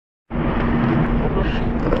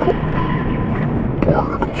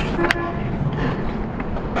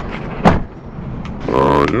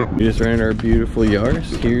We just ran our beautiful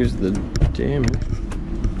Yaris. Here's the damage.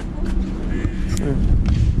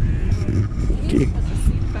 Okay.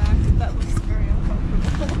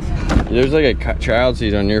 There's like a child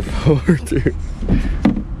seat on your floor too.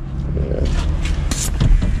 Yeah.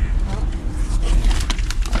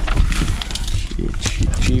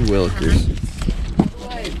 Gee Wilkers.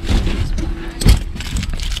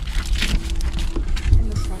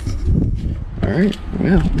 Alright,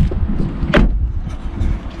 well.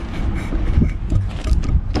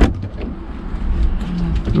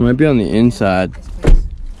 It might be on the inside.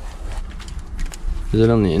 Is it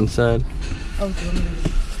on the inside? Oh,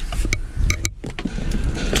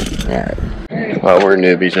 alright. Well, we're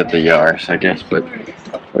newbies at the Yaris, I guess, but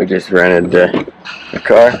we just rented a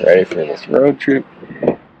car, ready for this road trip.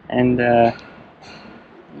 And, yeah,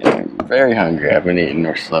 I'm very hungry. I haven't eaten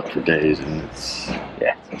or slept for days, and it's,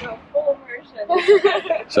 yeah. Full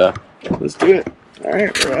immersion. So, let's do it.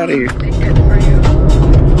 Alright, we're out of here.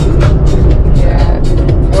 Yeah.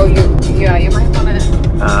 Oh, yeah, you might want to.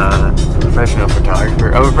 Professional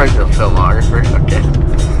photographer. I'm a professional filmographer. Okay.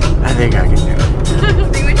 I think I can do it. I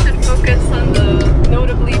think we should focus on the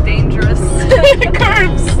notably dangerous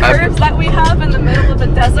curves that we have in the middle of a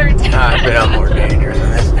desert. I've been on more dangerous than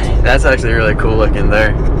this. That's actually really cool looking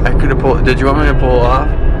there. I could have pulled. Did you want me to pull off?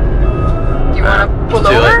 You want to pull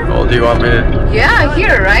over? Well, do you want me to? Yeah,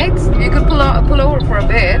 here, right? You could pull over for a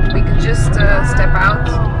bit. We could just step out.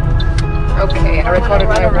 Okay, I recorded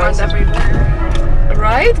my voice everywhere.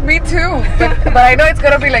 Right? Me too. But I know it's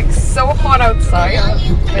gonna be like so hot outside.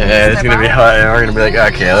 Yeah, it's gonna be hot, and we're gonna be like,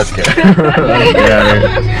 okay, let's go. Let's get out of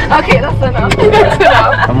here. Okay, that's enough. That's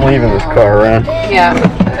enough. I'm leaving this car around. Yeah.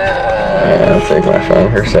 Yeah, I'll take my phone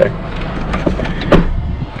for a sec.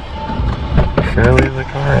 Should I leave the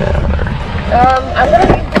car out? I'm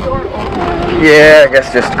gonna leave the door open. Yeah, I guess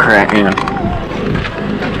just crank, you know.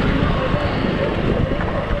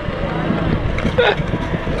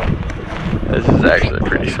 This is actually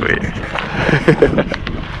pretty sweet.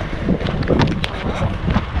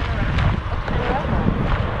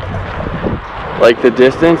 Like the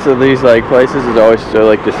distance of these like places is always so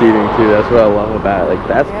like deceiving too. That's what I love about it. Like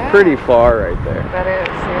that's pretty far right there. That is,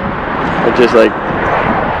 yeah. It's just like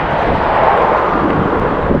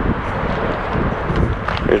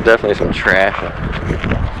there's definitely some trash.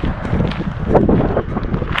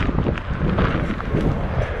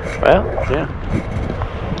 Well, yeah.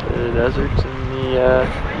 The deserts and the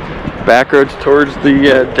back roads towards the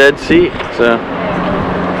Dead Sea. So,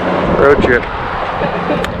 road trip.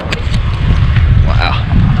 Wow.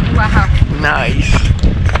 Wow. Nice.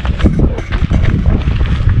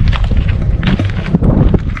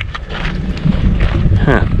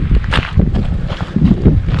 Huh.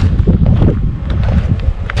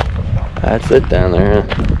 That's it down there, huh?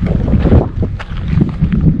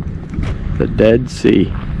 The Dead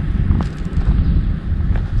Sea.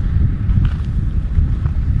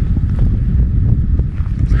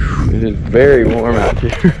 It is very warm out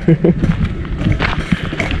here.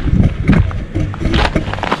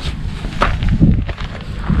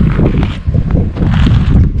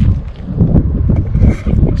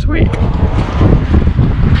 Sweet.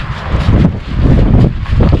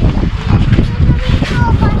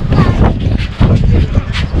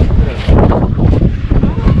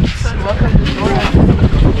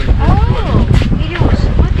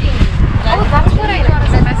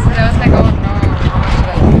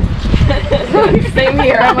 Same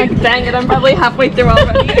here. I'm like, dang it, I'm probably halfway through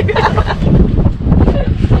already.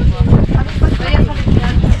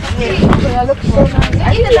 It looks so nice.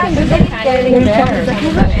 I think getting there.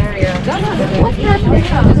 That area. What's that?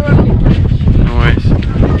 Noise.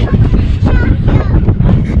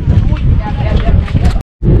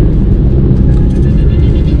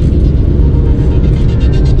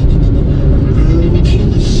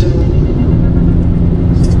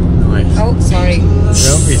 Oh, sorry.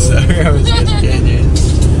 Don't be sorry, I was just kidding you.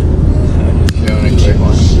 I'm just showing a quick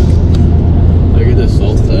one. Look at the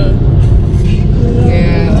salt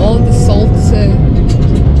Yeah, all the salt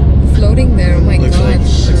floating there, oh my god.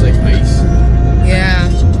 Looks like ice. Yeah.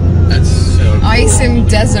 That's so cool. Ice in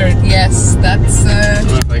desert, yes, that's I don't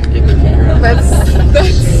know if I can get the camera. that's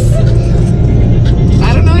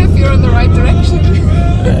I don't know if you're in the right direction.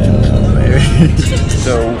 Maybe.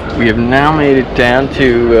 So we have now made it down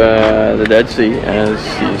to the Dead Sea, as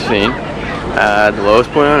you've seen, the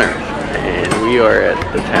lowest point on Earth, and we are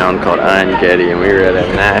at the town called Ein Gedi, and we are at a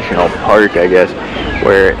national park, I guess,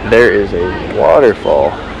 where there is a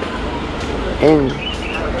waterfall in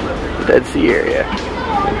the Dead Sea area.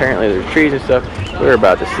 Apparently there's trees and stuff. We're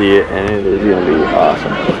about to see it, and it is going to be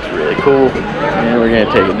awesome. really cool. And we're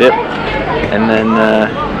gonna take a dip, and then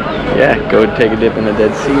yeah, go take a dip in the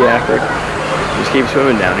Dead Sea after. Just keep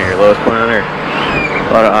swimming down here. Lowest point on Earth.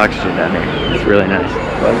 A lot of oxygen down here. It's really nice.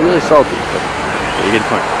 Well, it's really salty, but it's a good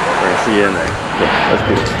point. We're gonna see you in there. Okay, let's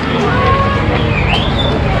do it.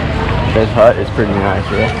 This hut is pretty nice,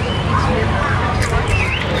 yeah.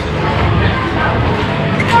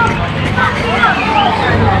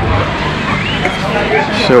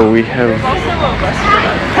 So we have.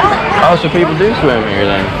 Oh, so people do swim here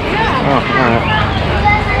then. Oh, alright.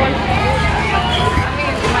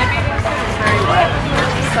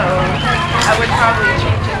 So I would probably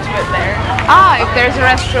change into it there. Ah, if there's a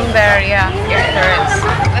restroom there, yeah. Yeah, there is.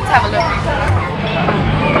 Let's have a look.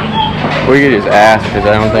 We could just ask, because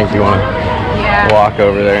I don't think you want to walk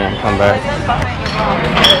over there and come back.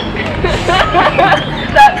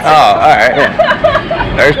 Oh, alright,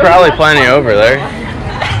 yeah. There's probably plenty over there.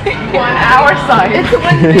 1 hour side. It's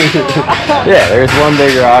one big rock. Yeah, there's one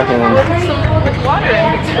big rock and then... There's some little bit of water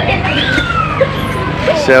in between.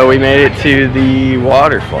 So we made it to the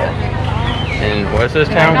waterfall. And what's this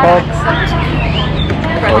town called?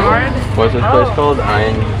 What's this place called?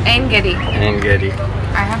 Ein Gedi. Ein Gedi.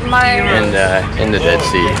 I have my... And in the Dead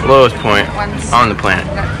Sea. Lowest point on the planet.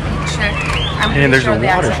 And there's a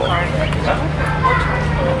waterfall.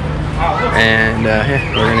 And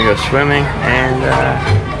yeah, we're gonna go swimming and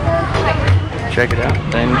check it out.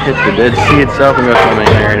 Then hit the Dead Sea itself and go swimming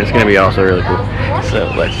there, and it's gonna be also really cool. So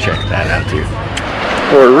let's check that out too.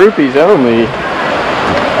 For rupees only.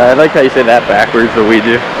 I like how you say that backwards, but we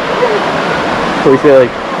do. We say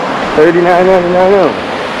like $39.99 only.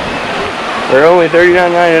 They're only $39.99,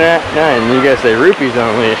 and you guys say rupees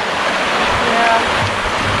only.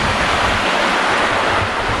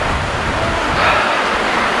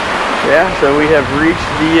 Yeah, so we have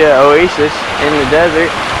reached the oasis in the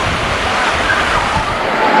desert.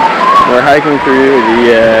 We're hiking through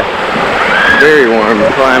the very warm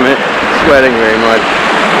climate, sweating very much,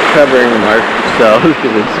 covering ourselves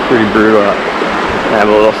because it's pretty brutal out. I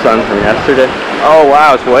have a little sun from yesterday. Oh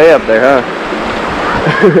wow, it's way up there, huh?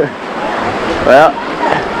 Well,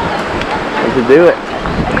 we can do it.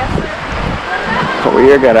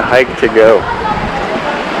 We are got a hike to go.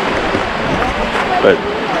 But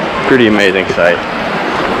pretty amazing sight.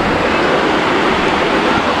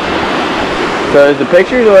 So is the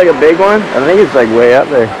picture like a big one? I think it's like way up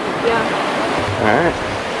there. Yeah. Alright.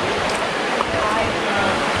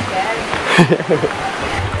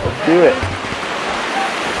 Let's do it.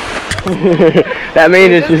 That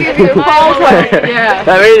means it's just yeah.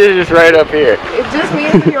 That means it's just right up here. It just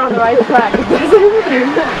means that you're on the right track. It doesn't mean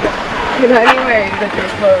in any way that you're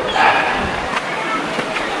close.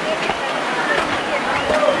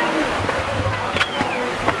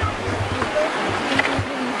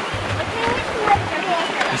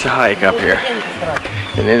 It's a hike up here,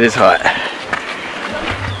 and it is hot.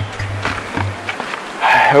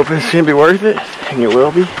 I hope it's gonna be worth it, and it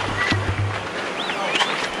will be.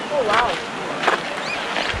 Oh wow!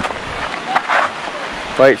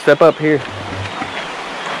 Wait, step up here.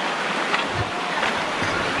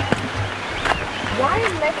 Why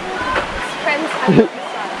is making friends on the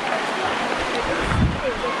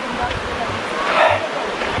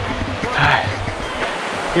side?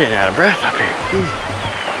 Getting out of breath up here. Jeez.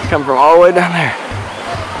 Come from all the way down there.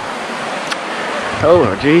 Oh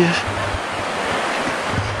Lord Jesus.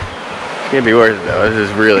 It's gonna be worth it though. This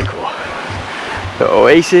is really cool. The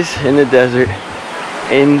oasis in the desert,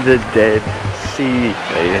 in the Dead Sea,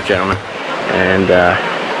 ladies and gentlemen. And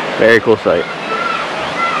very cool sight.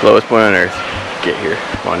 Lowest point on Earth. Get here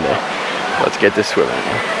one day. Let's get this swimming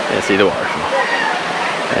and see the waterfall.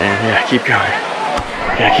 And yeah, keep going.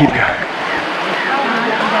 Yeah, keep going.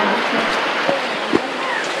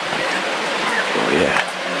 Yeah.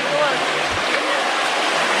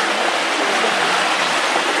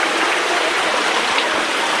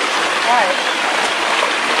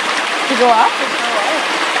 To go up?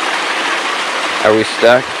 Are we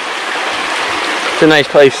stuck? It's a nice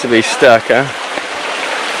place to be stuck, huh?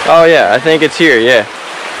 Oh yeah, I think it's here, yeah.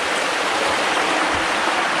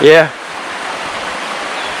 Yeah.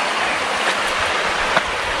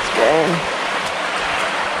 It's going.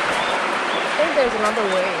 I think there's another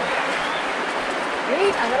way.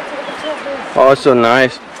 Wait, I gotta take a picture of this. Oh, it's so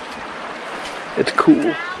nice. It's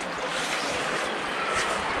cool.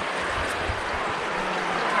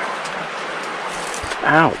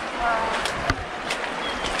 Ow.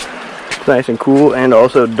 It's nice and cool and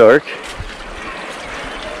also dark.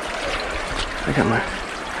 I got my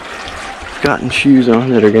cotton shoes on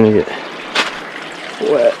that are gonna get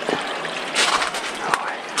wet.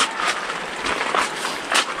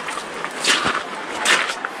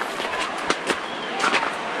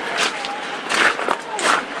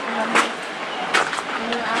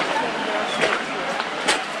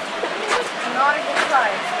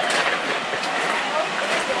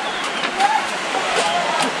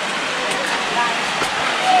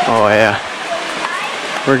 Oh yeah.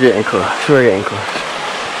 We're getting close. We're getting close.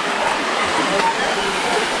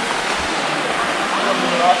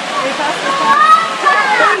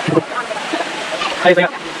 Hey,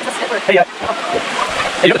 hey,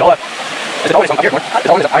 you got it's always on here. It's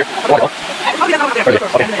always higher.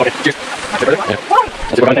 Okay. Cheers. Yeah.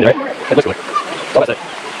 That's it, we're gonna end, right? It looks good. That's all I say.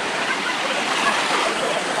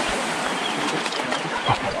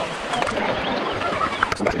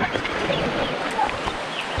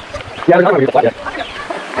 Yeah, we're not gonna read the flag yet.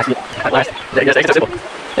 I see it. At last. Yeah, yes, it's simple.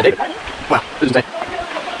 And David. Wow, this is insane.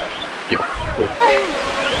 Beautiful.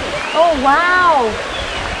 Oh wow!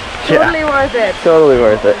 Totally worth it. Totally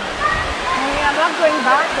worth it. I mean, I'm not going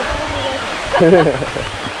back, but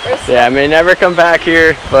Yeah, I may never come back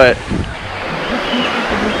here, but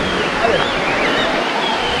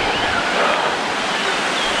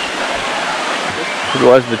it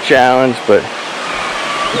was the challenge, but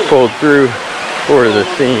we pulled through for the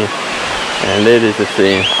scene, and it is a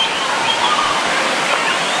scene.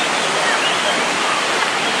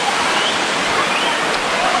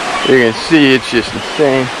 You can see it's just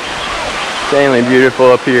insane, insanely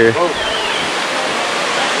beautiful up here.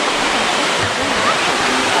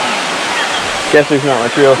 Guess there's not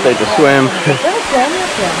much real estate to swim.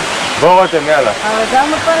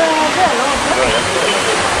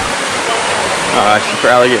 I should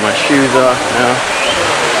probably get my shoes off now.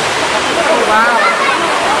 wow.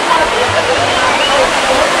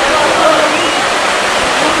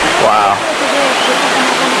 Wow.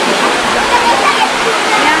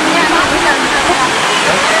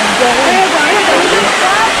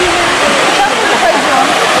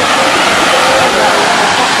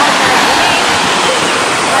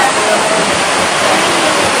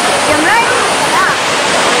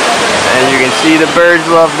 And you can see the birds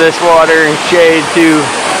love this water and shade too,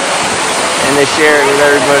 and they share it with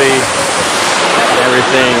everybody and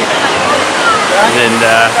everything. And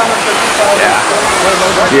yeah,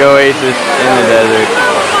 the oasis in the desert,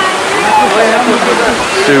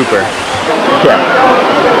 super. Yeah.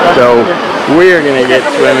 So we are gonna get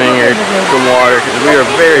swimming or some water because we are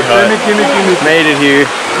very hot. Made it here.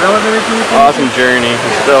 Awesome journey.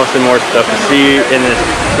 We still have some more stuff to see in this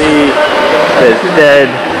sea that's dead.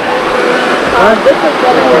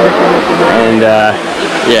 And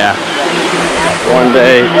yeah, one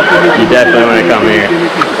day you definitely want to come here.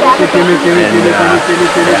 And yeah,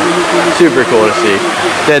 super cool to see.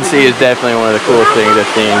 Dead Sea is definitely one of the coolest things I've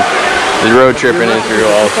seen. The road trip in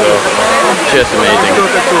Israel also, just amazing.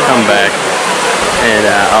 Come back, and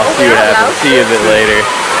I'll see what happens. See you a bit later.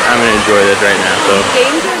 I'm gonna enjoy this right now. So.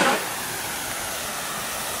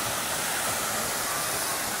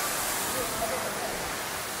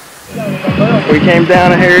 We came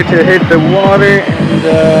down here to hit the water, and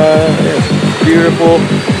it's beautiful.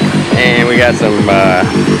 And we got some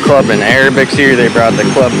club and Arabics here. They brought the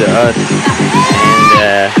club to us, and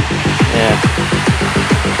yeah,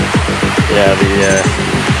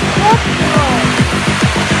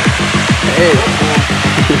 hey,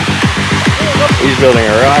 he's building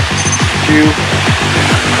a rock shoe.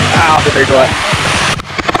 Ow, the big one.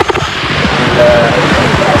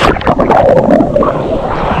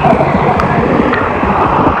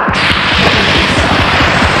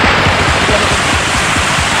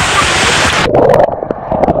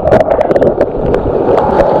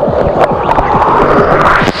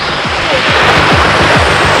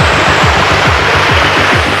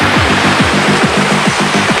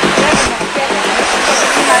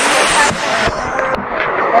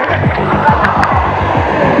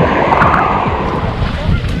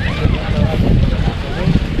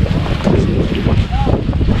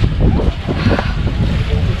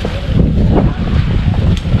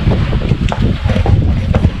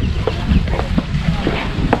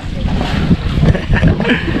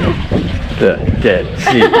 The Dead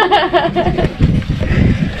Sea.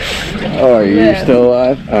 Oh, are you still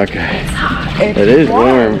alive? Okay. It is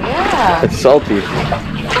warm. Yeah. It's salty.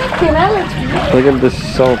 Look at the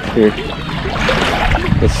salt here.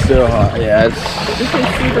 It's still hot. Yeah, it's. You can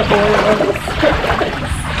see the oil on the surface.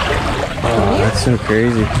 Oh, that's so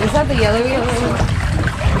crazy. Is that the yellow?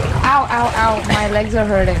 Ow, ow, ow. My legs are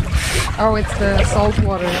hurting. Oh, it's the salt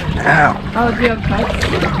water. Ow. Oh, do you have cuts?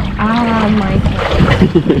 Ah, my God.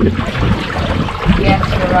 Yes,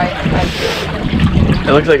 you're right.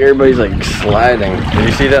 It looks like everybody's like sliding. Did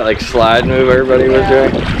you see that like slide move everybody was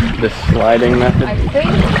doing? The sliding method? I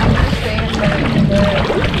think I'm staying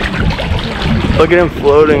there. Look at him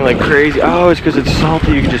floating like crazy. Oh, it's because it's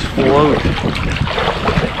salty. You can just float.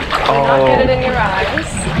 Not get it in your eyes.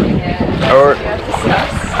 Yeah. Or, You have to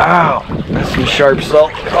suss. ow, that's some sharp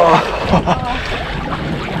salt. Oh.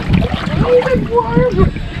 Oh, it's warm.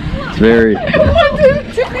 very. What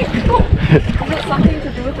is typical? Is it something to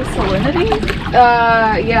do with the salinity?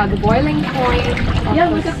 Yeah, the boiling point. Yeah,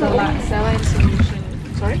 look at the saline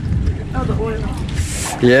solution. Sorry? Oh, the oil.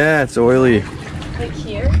 Yeah, it's oily. Like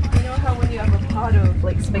here, you know how when you have a pot of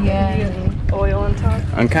like spaghetti and oil on top?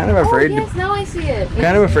 I'm kind of afraid. Yes, now I see it.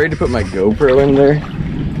 Kind of afraid to put my GoPro in there.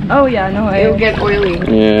 Oh yeah, no, It'll get oily.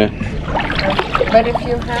 Yeah. But if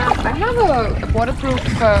you have, I have a waterproof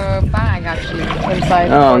bag actually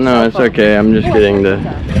inside. Oh no, it's okay. I'm just getting the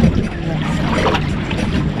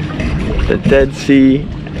Dead Sea,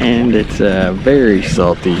 and it's very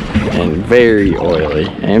salty and very oily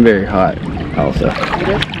and very hot also.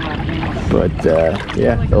 But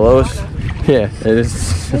yeah, the lowest. Yeah, it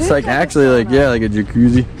is. It's like actually like like a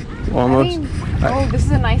jacuzzi almost. Oh, this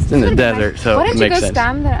is a nice. It's in the desert, so why it don't makes you go sense.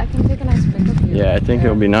 stand there? I can take a nice pic of you. Yeah, I think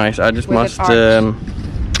it'll be nice. I just With must. an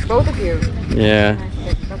arch. Both of you. Yeah.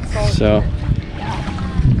 That's all. So.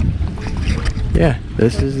 Yeah,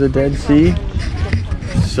 this is the Dead Sea.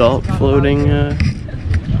 Salt floating.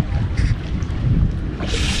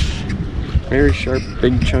 Very sharp,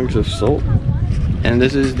 big chunks of salt. And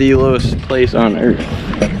this is the lowest place on Earth.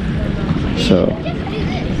 So,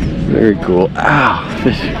 very cool. Ow!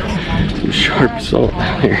 This some sharp salt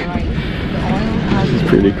down here. This is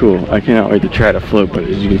pretty cool. I cannot wait to try to float, but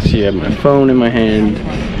as you can see, I have my phone in my hand,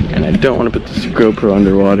 and I don't want to put this GoPro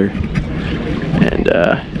underwater. And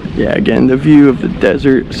yeah, again, the view of the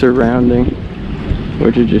desert surrounding,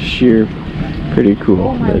 which is just sheer pretty cool.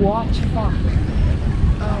 Oh, my watch. Fuck.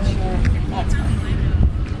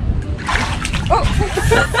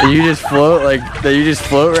 Did you just float like? Did you just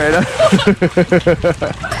float right up?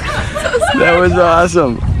 That was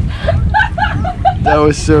awesome. That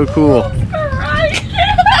was so cool.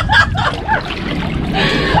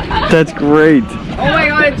 That's great. Oh my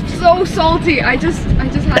god, it's so salty. I just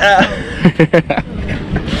had to.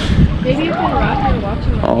 Maybe you can wrap your watch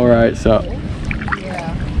around. All right, so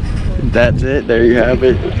that's it. There you have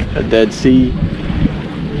it, a Dead Sea,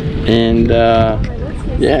 and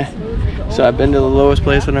yeah. So I've been to the lowest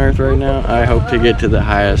place on Earth right now. I hope to get to the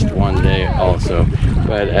highest one day also.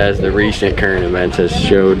 But as the recent current events has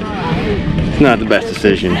showed, it's not the best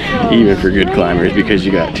decision, even for good climbers, because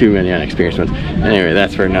you got too many unexperienced ones. Anyway,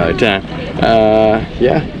 that's for another time.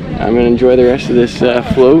 Yeah, I'm gonna enjoy the rest of this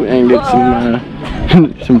float and get some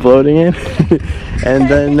some floating in, and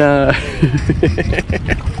then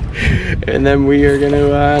and then we are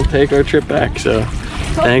gonna take our trip back. So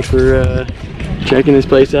thanks for checking this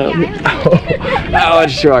place out. Oh,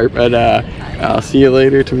 it's sharp. But I'll see you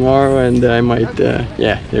later tomorrow, and I might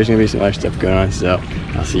yeah, there's gonna be some other stuff going on, so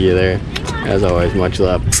I'll see you there. As always, much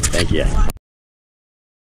love. Thank you.